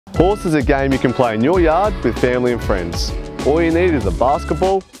Horse is a game you can play in your yard with family and friends. All you need is a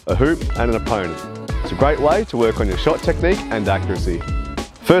basketball, a hoop and an opponent. It's a great way to work on your shot technique and accuracy.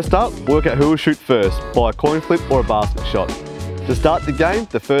 First up, work out who will shoot first by a coin flip or a basket shot. To start the game,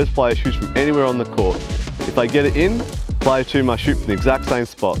 the first player shoots from anywhere on the court. If they get it in, player 2 must shoot from the exact same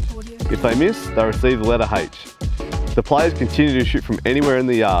spot. If they miss, they receive the letter H. The players continue to shoot from anywhere in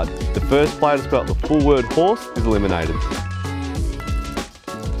the yard. The first player to spell out the full word horse is eliminated.